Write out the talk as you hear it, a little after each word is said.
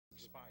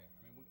expire?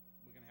 I mean,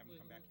 we're gonna have them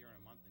come back here in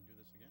a month and do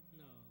this again?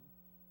 No,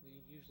 we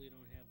usually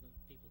don't have the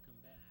people come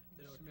back.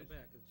 They don't come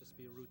back, it'll just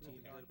be a routine,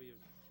 Okay. that'll be,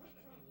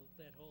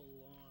 That whole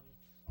long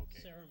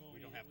Okay. ceremony We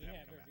don't that have we to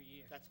have have them come every back.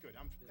 year. That's good,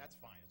 that's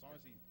fine, as long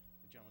as the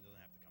gentleman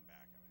doesn't have to come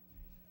back, I mean, he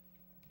doesn't have to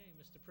come back. Okay,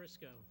 Mr.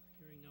 Prisco,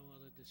 hearing no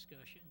other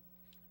discussion.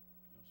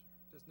 No, sir.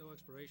 there's no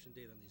expiration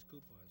date on these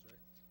coupons,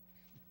 right?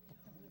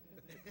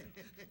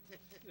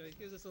 You know, he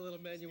gives us a little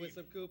menu with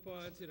some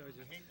coupons, you know, I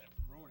just, hate to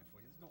ruin it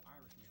for you, there's no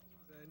Irish meals on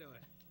it. I know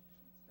it.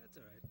 That's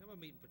all right, I'm a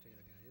meat and potato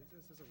guy,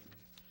 this is all right.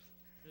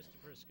 Mr.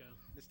 Prisco,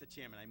 Mr.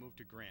 Chairman, I move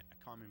to grant a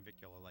common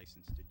vicular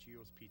license to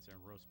Gio's Pizza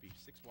and Roast Beef,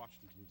 6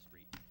 Washington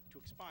Street, to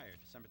expire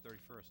December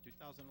 31st,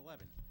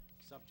 2011,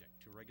 subject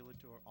to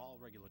all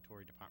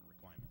regulatory department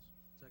requirements.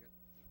 Second.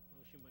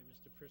 motion by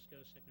Mr. Prisco,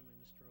 seconded by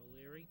Mr.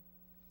 O'Leary.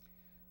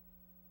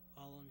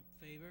 All in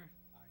favor?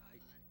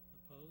 Aye.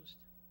 Opposed?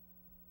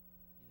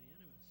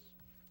 Unanimous.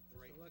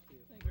 Great. Best of luck to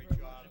you. Great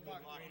job, good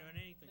luck. Great on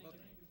anything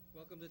Welcome, tonight.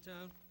 welcome to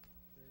town,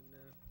 and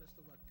best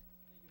of luck.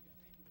 Thank you again,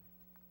 thank you.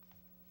 About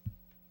 20 minutes behind.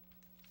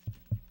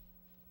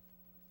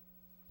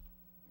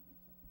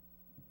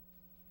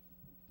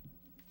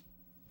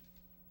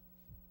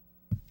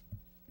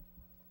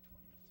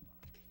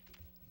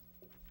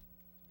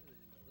 They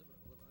didn't deliver,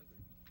 I'm a little hungry.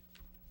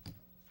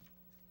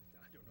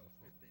 I don't know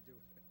if they do.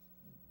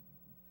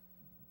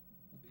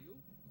 For you?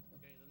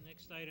 Okay, the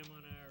next item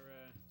on our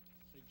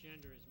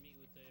agenda is meet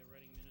with the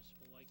Reading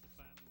Municipal Light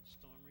Department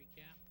storm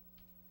recap.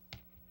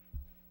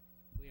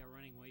 We are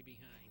running way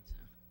behind,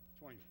 so.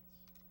 20 minutes.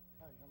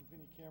 Hi, I'm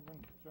Vinnie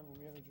Cameron, General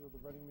Manager of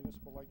the Reading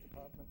Municipal Light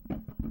Department.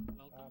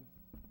 Welcome.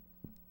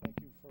 Thank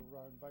you for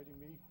inviting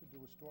me to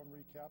do a storm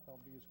recap.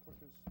 I'll be as quick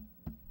as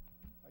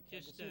I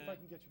can to Just, see if I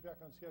can get you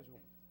back on schedule.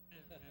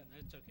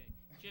 That's okay.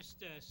 Just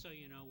so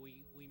you know,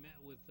 we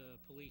met with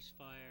police,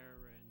 fire,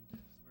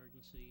 and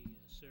emergency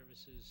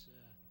services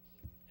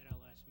at our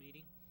last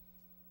meeting.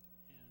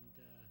 And,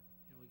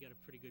 you know, we got a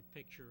pretty good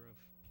picture of,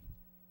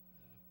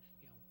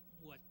 you know,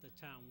 what the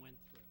town went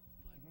through.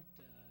 But,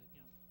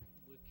 you know,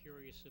 we're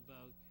curious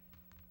about,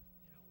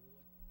 you know,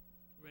 what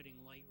Reading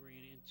Light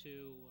ran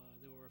into.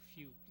 There were a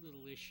few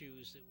little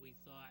issues that we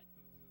thought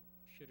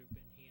should have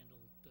been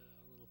handled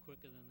a little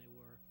quicker than they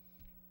were.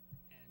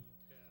 And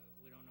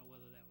we don't know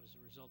whether that was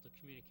a result of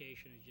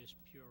communication or just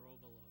pure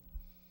overload.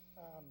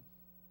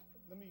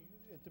 Let me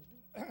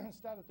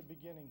start at the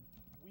beginning.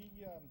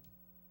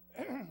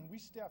 We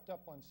staffed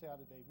up on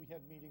Saturday. We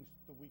had meetings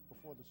the week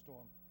before the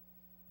storm.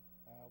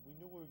 We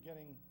knew we were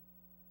getting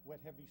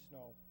wet, heavy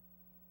snow.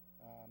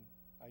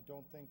 I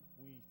don't think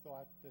we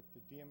thought that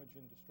the damage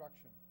and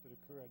destruction that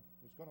occurred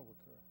was going to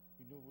occur.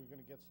 We knew we were going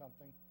to get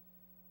something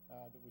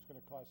that was going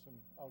to cause some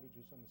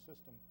outages on the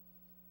system.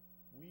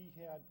 We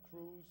had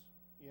crews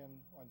in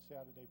on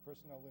Saturday,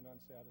 personnel in on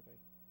Saturday.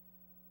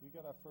 We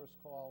got our first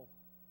call,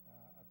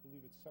 I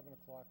believe it's 7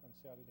 o'clock on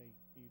Saturday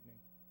evening,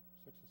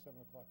 6 or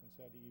 7 o'clock on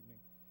Saturday evening.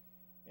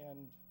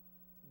 And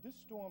this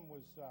storm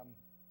was,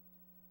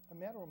 a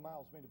matter of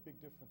miles made a big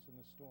difference in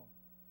this storm.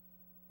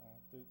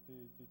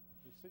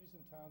 The cities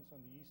and towns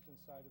on the eastern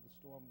side of the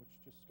storm, which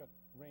just got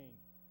rain,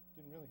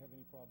 didn't really have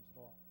any problems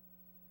at all.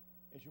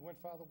 As you went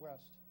farther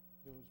west,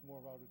 there was more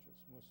outages,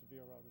 more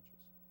severe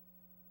outages.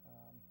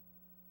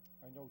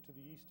 I know to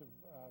the east of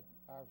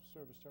our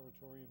service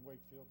territory in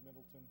Wakefield,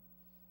 Middleton,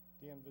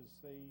 Danvers,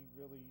 they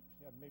really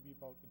had maybe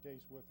about a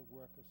day's worth of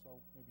work or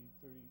so, maybe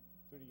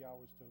 30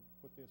 hours to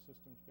put their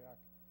systems back.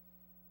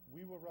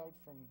 We were out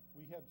from,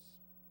 we had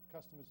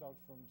customers out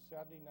from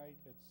Saturday night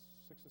at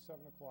 6 or 7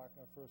 o'clock,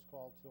 our first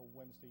call, till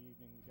Wednesday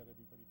evening, we got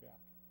everybody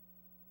back.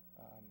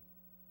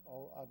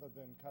 All other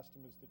than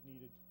customers that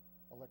needed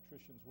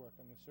electricians' work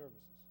on their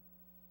services.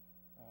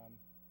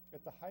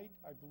 At the height,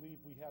 I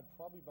believe we had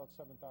probably about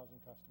 7,000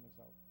 customers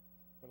out,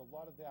 but a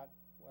lot of that,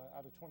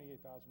 out of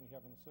 28,000 we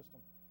have in the system.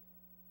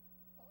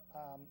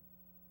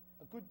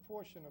 A good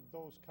portion of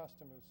those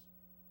customers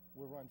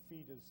were on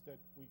feeders that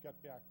we got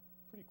back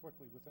pretty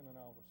quickly, within an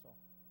hour or so.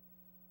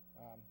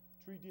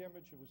 Tree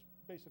damage, it was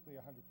basically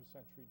 100%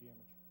 tree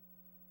damage.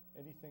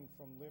 Anything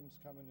from limbs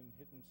coming and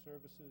hitting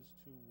services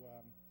to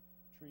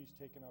trees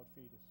taking out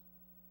feeders.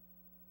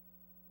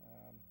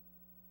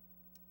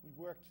 We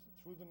worked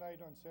through the night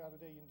on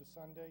Saturday into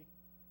Sunday.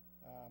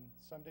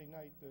 Sunday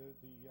night, the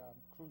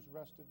crews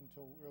rested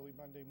until early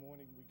Monday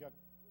morning. We got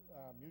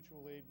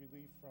mutual aid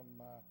relief from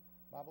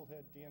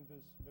Marblehead,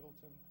 Danvers,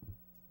 Middleton,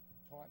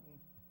 Taunton.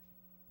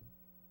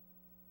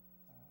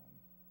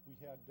 We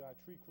had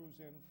tree crews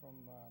in from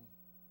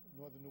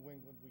northern New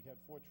England. We had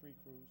 4 tree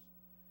crews.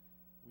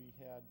 We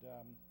had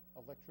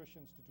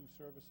electricians to do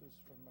services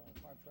from a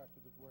contractor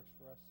that works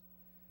for us.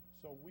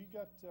 So we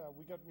got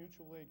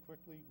mutual aid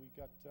quickly. We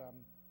got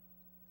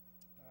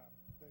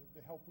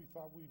the help we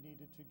thought we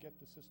needed to get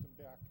the system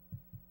back.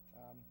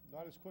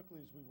 Not as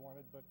quickly as we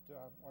wanted, but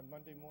on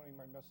Monday morning,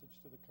 my message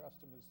to the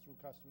customers through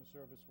customer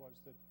service was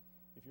that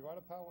if you're out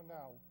of power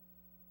now,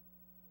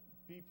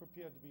 be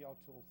prepared to be out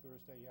till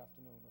Thursday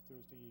afternoon or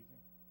Thursday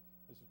evening.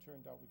 As it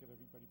turned out, we got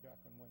everybody back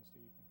on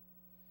Wednesday evening.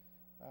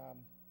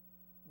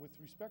 With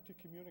respect to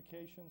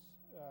communications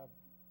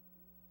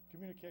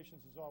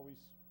communications is always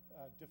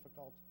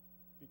difficult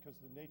because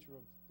the nature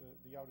of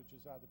the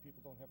outages are that people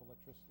don't have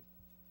electricity.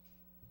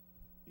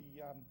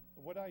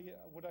 What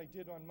I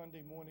did on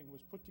Monday morning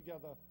was put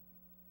together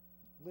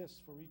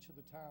lists for each of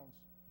the towns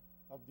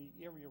of the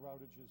area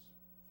outages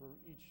for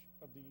each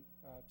of the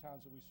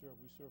towns that we serve.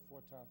 We serve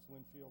 4 towns: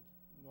 Linfield,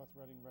 North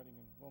Reading, Reading,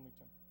 and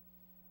Wilmington.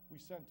 We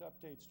sent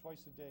updates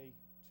twice a day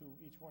to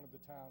each one of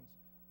the towns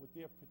with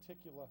their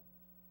particular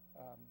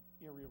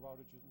area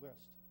outage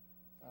list.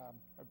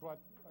 I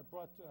brought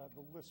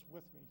the list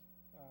with me.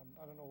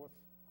 I don't know if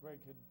Greg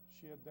had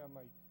shared them.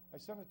 I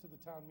sent it to the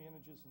town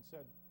managers and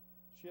said,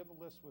 share the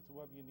list with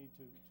whoever you need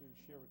to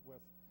share it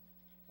with.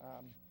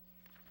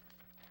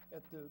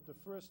 At the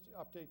first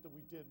update that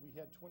we did, we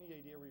had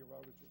 28 area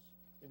outages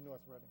in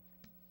North Reading.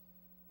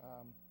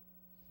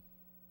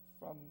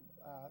 From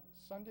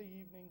Sunday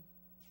evening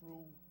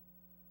through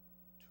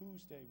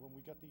Tuesday, when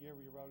we got the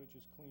area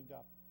outages cleaned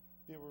up,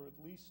 there were at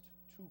least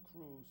 2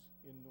 crews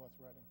in North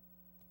Reading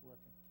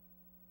working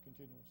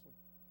continuously.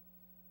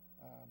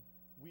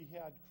 We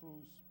had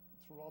crews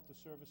throughout the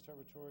service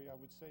territory. I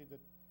would say that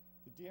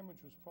the damage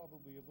was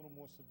probably a little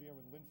more severe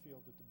in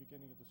Linfield at the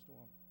beginning of the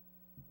storm,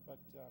 but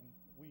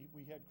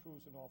we had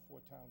crews in all 4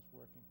 towns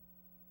working.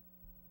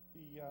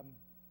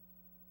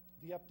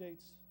 The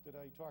updates that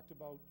I talked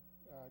about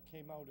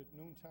came out at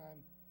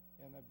noontime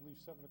and I believe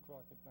 7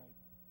 o'clock at night.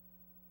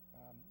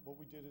 What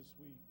we did is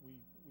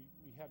we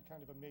had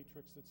kind of a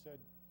matrix that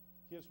said,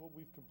 here's what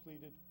we've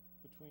completed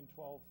between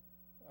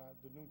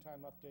the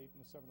noontime update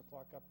and the 7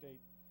 o'clock update.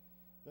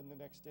 Then the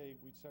next day,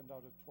 we'd send out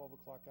a 12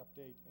 o'clock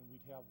update, and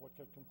we'd have what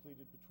got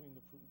completed between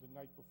the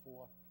night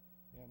before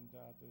and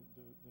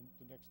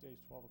the next day's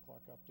 12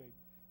 o'clock update.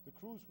 The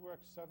crews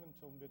worked 7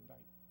 till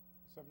midnight,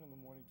 7 in the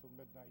morning till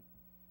midnight,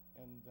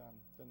 and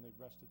then they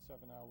rested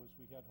 7 hours.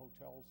 We had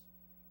hotels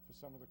for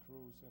some of the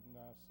crews, and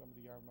some of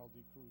the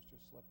RMLD crews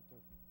just slept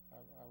at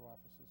our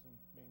offices in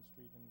Main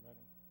Street in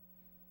Reading.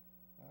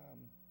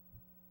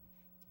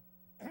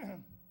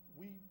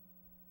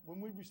 When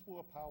we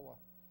restore power,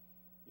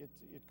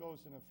 it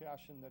goes in a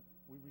fashion that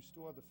we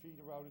restore the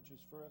feeder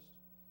outages first,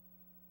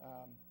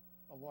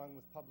 along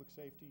with public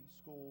safety,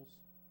 schools,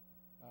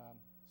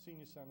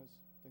 senior centers,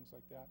 things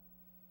like that.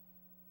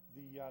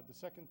 The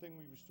second thing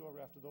we restore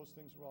after those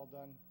things are all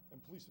done, and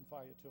police and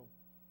fire too,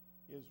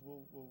 is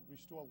we'll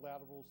restore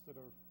laterals that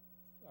are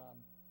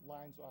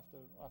lines off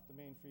the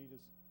main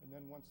feeders, and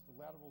then once the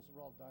laterals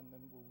are all done,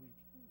 then we'll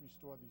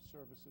restore the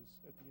services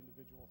at the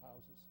individual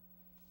houses.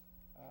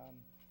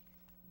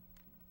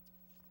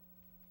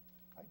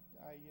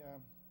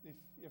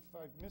 If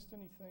I've missed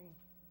anything,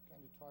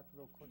 kind of talk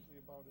real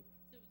quickly about it.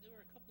 There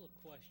were a couple of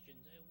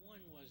questions. One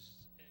was,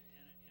 and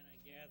I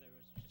gather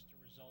it was just a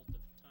result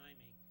of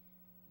timing.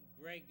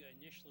 Greg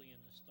initially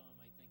in the storm,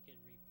 I think, had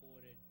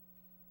reported,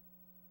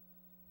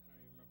 I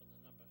don't even remember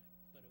the number,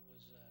 but it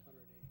was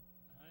 108.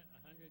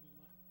 100 and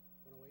what?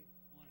 108?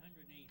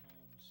 108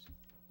 homes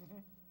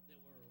Mm-hmm. that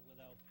were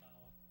without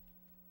power.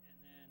 And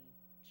then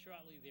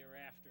shortly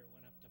thereafter, it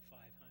went up to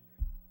 500.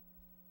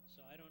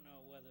 So I don't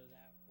know whether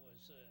that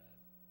was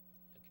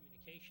a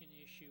communication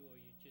issue or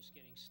you're just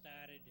getting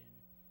started and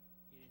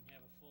you didn't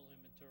have a full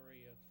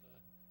inventory of a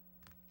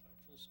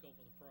full scope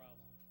of the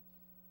problem.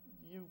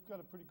 You've got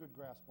a pretty good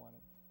grasp on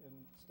it.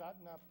 In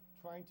starting up,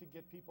 trying to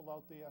get people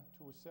out there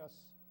to assess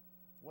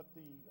what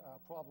the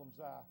problems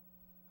are.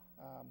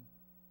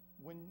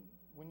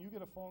 When you get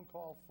a phone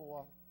call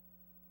for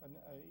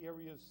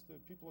areas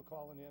that people are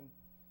calling in,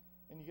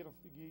 and you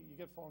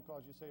get phone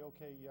calls, you say,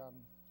 okay,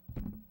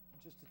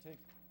 just to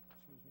take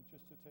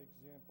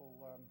example,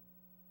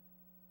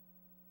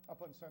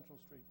 up on Central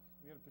Street.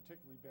 We had a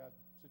particularly bad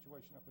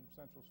situation up in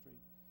Central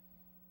Street.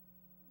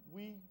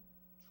 We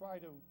try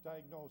to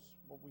diagnose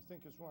what we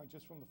think is wrong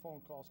just from the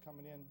phone calls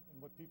coming in and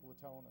what people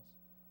are telling us.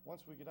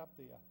 Once we get up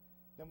there,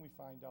 then we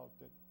find out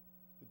that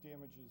the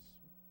damage is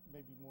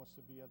maybe more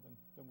severe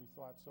than we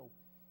thought. So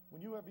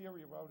when you have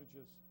area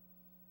outages,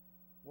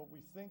 what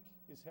we think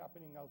is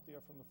happening out there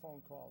from the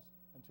phone calls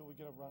until we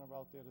get a runner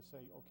out there to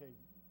say, okay,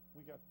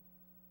 we got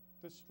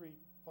this street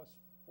plus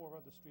 4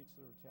 other streets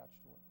that are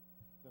attached to it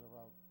that are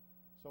out.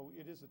 So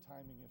it is a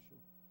timing issue.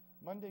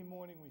 Monday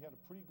morning, we had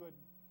a pretty good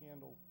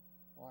handle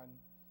on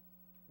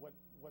what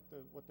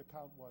the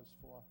count was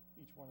for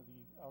each one of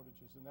the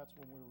outages, and that's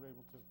when we were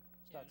able to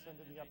start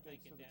sending the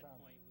updates to the town.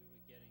 I think at that point we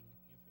were getting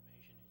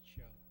information that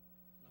showed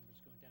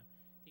numbers going down.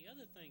 The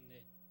other thing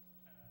that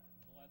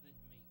bothered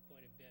me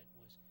quite a bit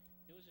was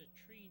there was a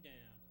tree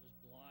down that was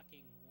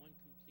blocking one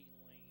complete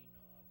lane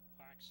of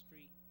Park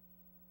Street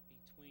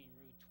between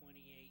Route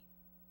 28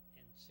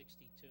 and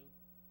 62.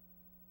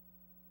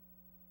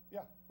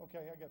 Yeah,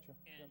 okay, I got you.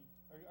 And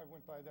I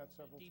went by that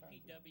several times.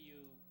 DPW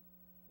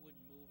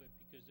wouldn't move it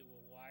because there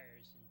were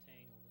wires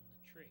entangled in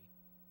the tree.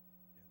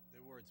 Yeah,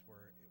 their words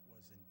were it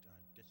wasn't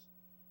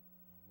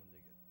what do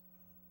they get?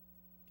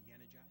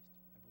 De-energized,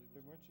 I believe. They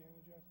weren't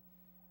energized?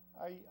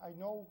 I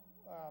know,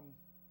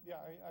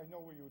 I know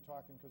where you were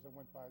talking because I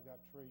went by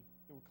that tree.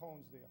 There were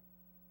cones there.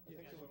 I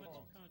think Yeah, there were what's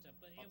cones. the concept?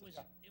 But But it was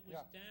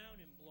yeah. down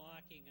and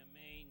blocking a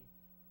main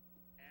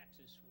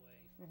access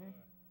way Mhm.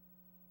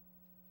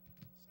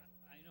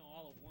 I know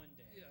all of one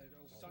day. Yeah,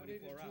 over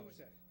Sunday to 24 hours.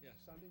 Tuesday. Yeah.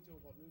 Sunday till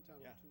about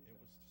noontime Yeah, on Tuesday.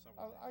 it was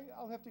several days.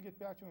 I'll have to get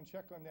back to you and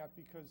check on that,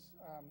 because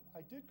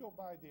I did go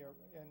by there,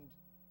 and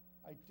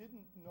I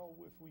didn't know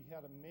if we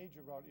had a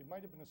major route. It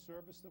might have been a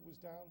service that was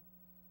down,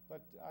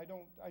 but I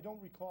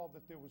don't recall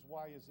that there was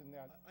wires in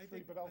that I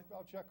tree, think- but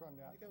I'll check on I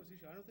that. think that was the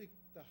issue. I don't think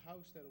the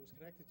house that it was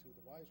connected to,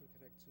 the wires were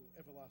connected to,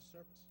 ever lost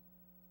service.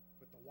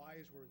 But the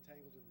wires were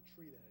entangled in the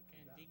tree that had come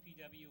And down.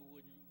 DPW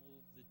wouldn't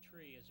move the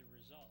tree as a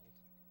result.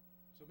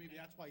 So maybe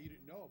that's why you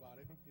didn't know about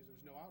it, because there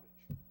was no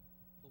outage.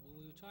 But when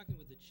we were talking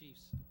with the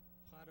chiefs,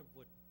 part of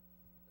what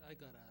I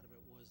got out of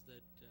it was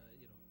that,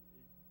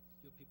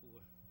 your people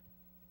were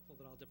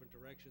pulled in all different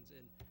directions,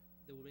 and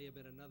there may have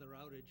been another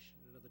outage,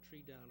 another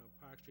tree down on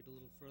Park Street a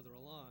little further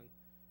along,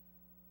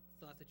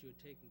 thought that you had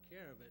taken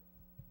care of it,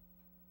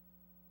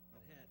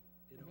 but hadn't,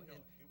 you know. No,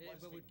 and- it was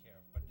but we- taken care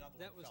of, but another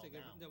that one was fell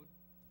taken, down. no,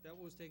 that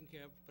was taken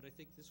care of, but I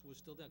think this was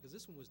still down, because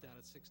this one was down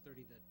at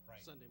 6:30 that Right.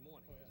 Sunday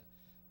morning. Oh,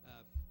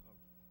 yeah. Or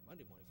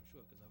Monday morning for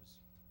sure, because I was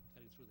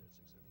heading through there at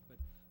 6:30. But,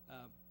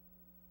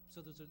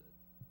 so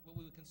what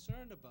we were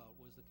concerned about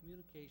was the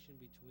communication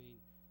between,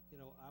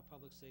 our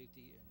public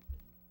safety and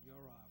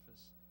your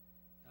office,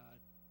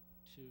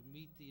 to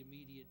meet the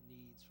immediate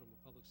needs from a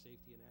public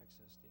safety and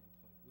access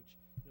standpoint, which,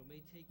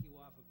 may take you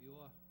off of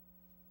your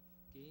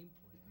game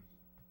plan.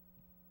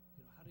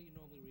 How do you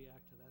normally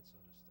react to that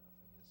sort of stuff,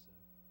 I guess?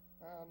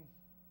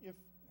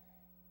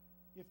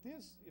 If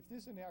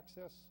there's an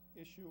access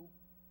issue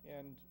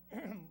and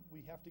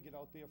we have to get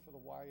out there for the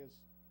wires,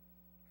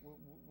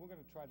 we're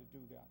gonna try to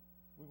do that.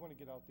 We wanna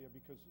get out there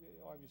because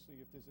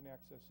obviously if there's an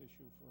access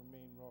issue for a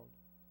main road,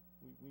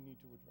 we need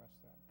to address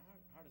that.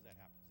 How does that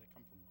happen? Does that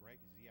come from Greg?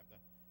 Does he have to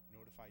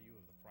notify you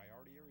of the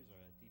priority areas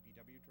or a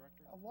DPW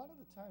director? A lot of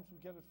the times we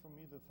get it from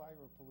either fire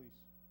or police.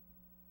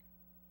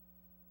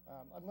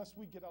 Unless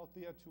we get out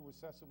there to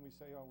assess and we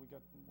say, oh, we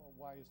got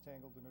wires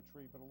tangled in a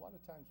tree, but a lot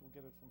of times we'll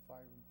get it from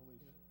fire and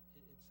police.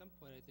 At some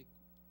point, I think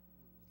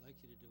what we'd like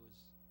you to do is,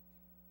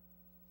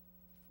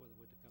 before the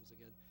winter comes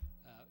again,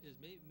 is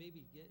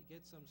maybe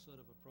get some sort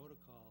of a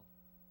protocol,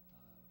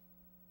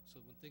 so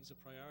when things are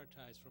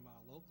prioritized from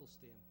our local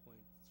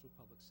standpoint through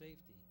public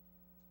safety,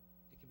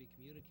 it can be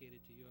communicated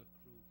to your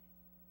crew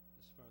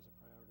as far as a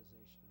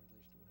prioritization in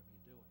relation to whatever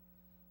you're doing.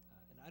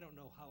 And I don't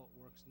know how it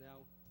works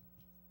now,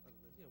 other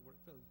than,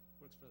 works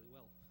fairly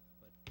well,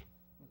 but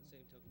by the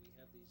same token, we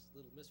have these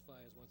little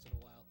misfires once in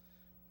a while,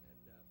 and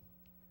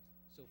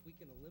so if we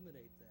can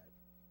eliminate that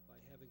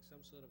by having some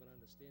sort of an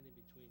understanding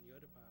between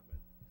your department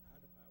and our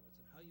departments,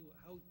 and how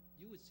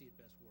you would see it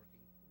best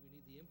working, we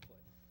need the input.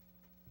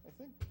 I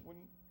think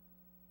when,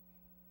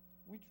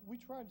 we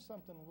tried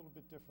something a little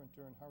bit different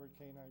during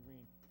Hurricane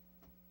Irene.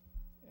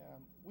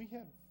 We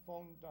had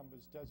phone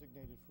numbers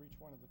designated for each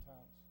one of the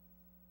towns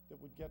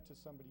that would get to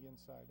somebody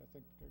inside. I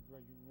think,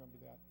 Greg, you remember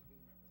that. I do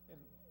remember it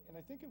very well. And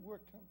I think it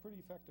worked pretty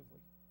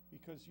effectively,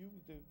 because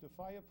the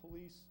fire,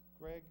 police,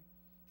 Greg,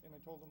 and I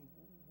told them,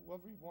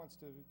 whoever he wants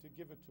to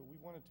give it to, we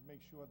wanted to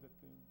make sure that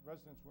the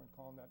residents weren't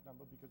calling that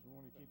number because we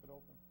wanted to keep it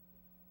open.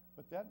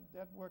 But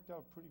that worked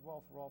out pretty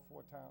well for all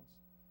 4 towns.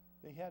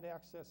 They had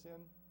access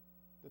in,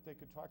 that they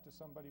could talk to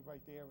somebody right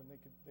there, and they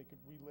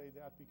could relay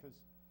that, because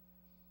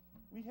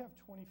we have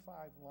 25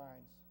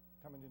 lines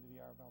coming into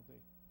the RMLD.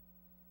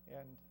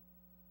 And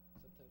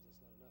Sometimes that's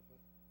not enough, huh?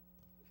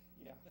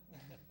 yeah.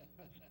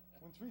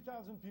 When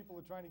 3,000 people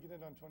are trying to get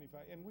in on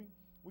 25, and we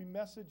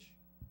message,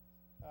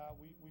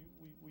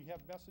 we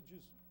have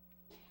messages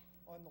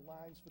on the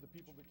lines for the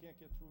people that can't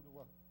get through to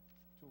a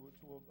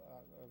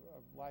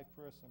live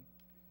person.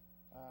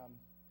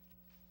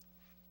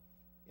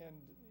 And,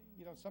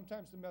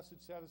 sometimes the message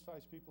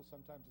satisfies people,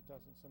 sometimes it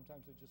doesn't.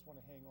 Sometimes they just want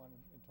to hang on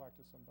and talk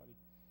to somebody.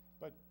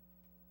 But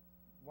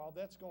while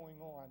that's going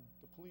on,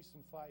 the police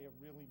and fire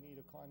really need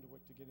a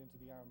conduit to get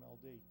into the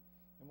RMLD.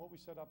 And what we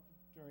set up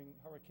during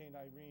Hurricane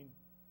Irene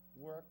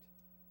worked,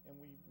 and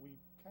we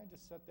kind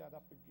of set that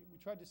up, we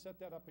tried to set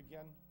that up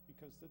again,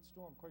 because that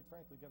storm, quite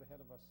frankly, got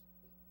ahead of us.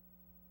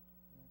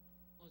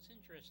 Well, it's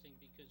interesting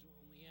because when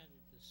we had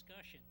the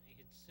discussion, they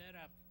had set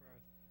up for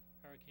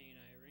Hurricane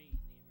Irene,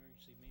 the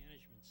Emergency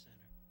Management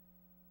Center,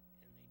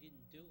 and they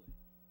didn't do it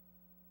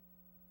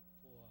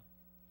for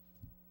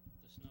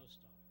the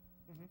snowstorm.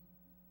 Mm-hmm. And,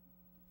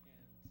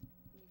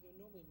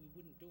 Normally, we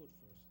wouldn't do it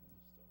for a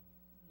snowstorm.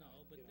 no,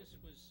 but this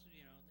was,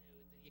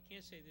 you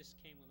can't say this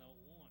came without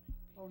warning.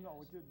 Oh,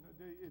 no, it because-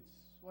 didn't. It's,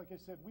 like I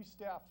said, we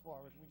staffed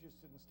for it, we just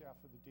didn't staff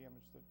for the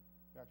damage that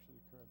actually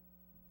occurred.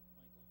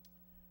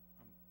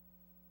 Michael?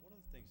 One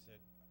of the things that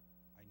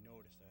I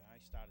noticed,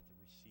 I started to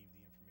receive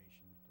the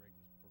information Greg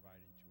was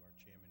providing to our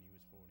chairman, he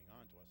was forwarding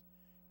on to us.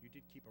 You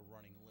did keep a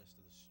running list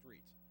of the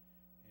streets.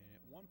 And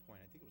at one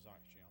point, I think it was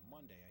actually on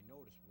Monday, I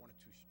noticed 1 or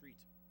 2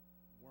 streets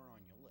weren't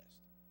on your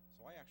list.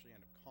 So I actually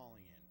ended up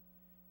calling in,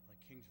 like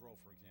Kings Row,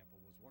 for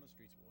example, was one of the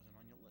streets that wasn't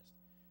on your list.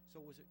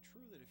 So was it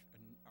true that if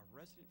a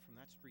resident from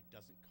that street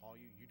doesn't call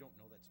you, you don't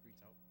know that street's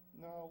out?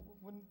 No,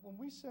 when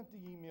we sent the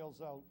emails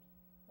out,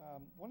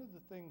 one of the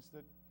things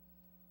that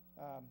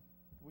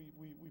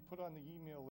we put on the email